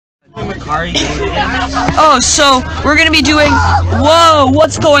Oh, so we're gonna be doing. Whoa,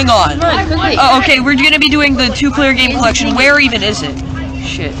 what's going on? Oh, okay, we're gonna be doing the 2-player game collection. Where even is it?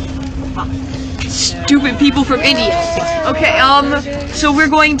 Shit. Stupid people from India. Okay, so we're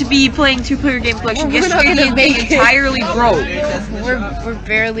going to be playing 2-player game collection. Yesterday the game entirely broke. We're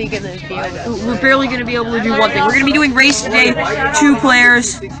barely gonna be able to do one thing. We're gonna be doing race today, 2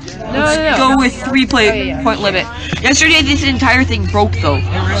 players. Let's go with 3 point limit. Yesterday this entire thing broke though,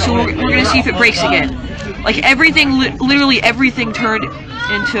 so we're gonna see if it breaks again. Like everything, literally everything turned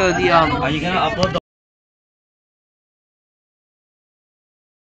into the Are you gonna upload the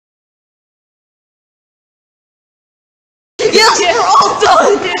Yes, we're all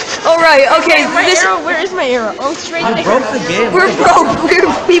done! Alright, okay. Where is my arrow? Oh, straight there. You broke the game. We're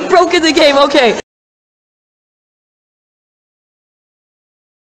broke. We've broken the game, okay.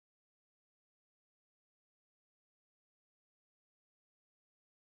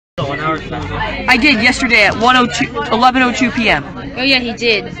 I did yesterday at 11:02 p.m. Oh yeah, he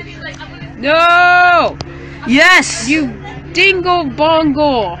did. No! Yes! You dingle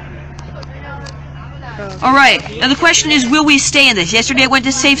bongo! Alright, now the question is, will we stay in this? Yesterday I went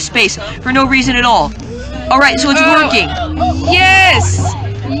to safe space for no reason at all. Alright, so it's working. Yes!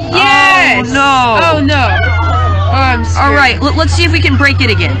 Yes! Oh no! Oh no! Oh, I'm scared. Alright, let's see if we can break it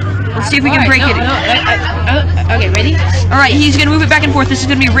again. Let's see if we can break it. Okay, ready? Alright, he's gonna move it back and forth. This is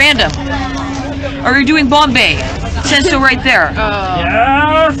gonna be random. Are we doing Bombay? It says so right there.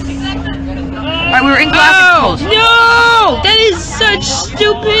 Yes! Alright, we were in classic. No! That is such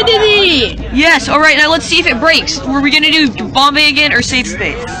stupidity! Yes, alright, now let's see if it breaks. Were we gonna do Bombay again or safe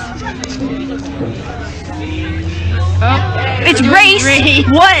space? Oh, it's race!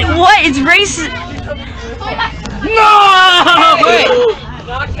 What? It's race! No! Wait.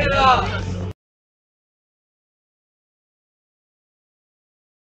 Knock it off!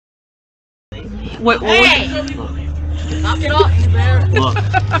 What? Hey! Knock it off, Zubair!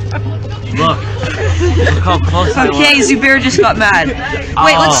 Look how close I was. Okay, Zubair just got mad.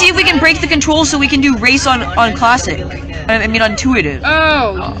 Wait, let's see if we can break the controls so we can do race on classic. I mean on intuitive.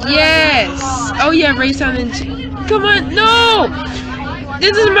 Oh, yes! Oh yeah, race on intuitive. Come on, no!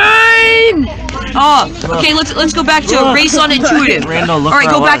 This is mine! Oh, okay, let's go back to race on intuitive. Randall, look. Alright,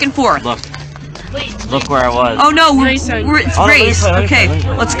 go back and forth. Look where I was. Oh no, it's race. Okay,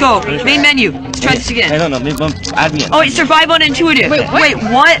 let's go. Main menu. Let's try this again. I don't know, add me in. Oh, it's survive on intuitive. Wait,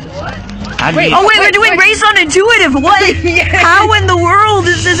 what? Add me in. Oh wait, we're doing race on intuitive. What? How in the world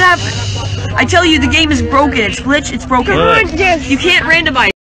does this happen? I tell you, the game is broken. It's glitched. It's broken. Yes. You can't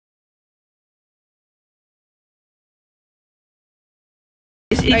randomize.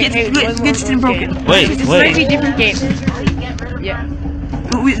 It gets glitched and broken. Wait. This might be a different game. Yeah.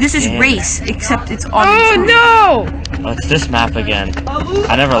 This is race, except it's on. Oh no! Oh, it's this map again.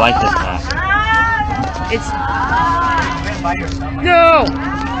 I never liked this map. It's no.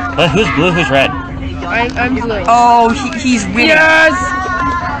 But who's blue? Who's red? I'm blue. Oh, he's winning. Yes.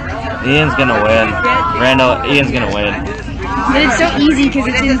 Ian's gonna win. Randall, Ian's gonna win. But it's so easy because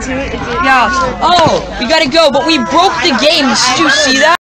it's into it. Yeah. Oh, we gotta go, but we broke the game. Did you see that?